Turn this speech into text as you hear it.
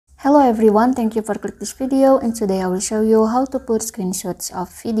Hello everyone, thank you for clicking this video, and today I will show you how to put screenshots of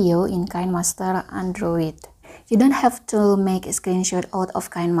video in Kinemaster Android. You don't have to make a screenshot out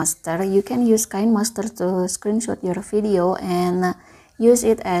of Kinemaster. You can use Kinemaster to screenshot your video and use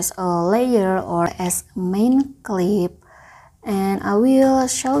it as a layer or as a main clip, and I will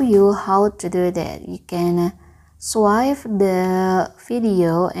show you how to do that. You can swipe the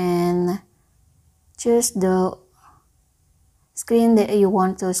video and choose the screen that you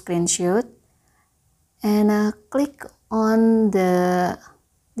want to screenshot, and click on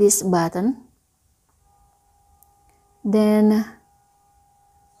this button. Then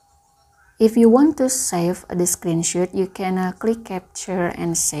if you want to save the screenshot, you can click capture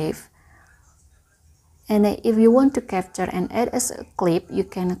and save. And if you want to capture and add as a clip, you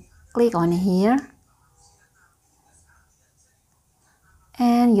can click on here,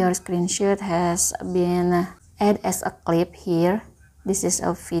 and your screenshot has been add as a clip here. This is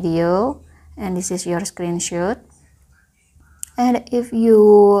a video and this is your screenshot. And if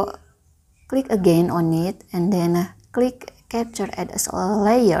you click again on it and then click capture add as a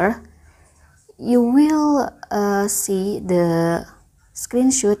layer, you will see the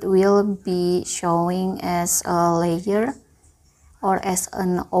screenshot will be showing as a layer or as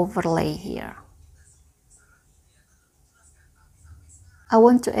an overlay here. I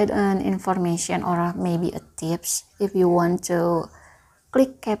want to add an information or maybe a tips. If you want to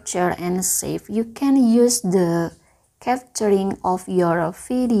click capture and save, you can use the capturing of your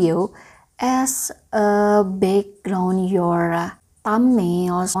video as a background, your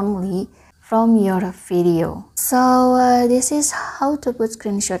thumbnails only from your video. So this is how to put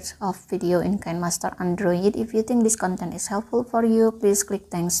screenshots of video in Kinemaster Android. If you think this content is helpful for you, please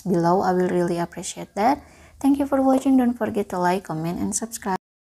click thanks below. I will really appreciate that. Thank you for watching. Don't forget to like, comment, and subscribe.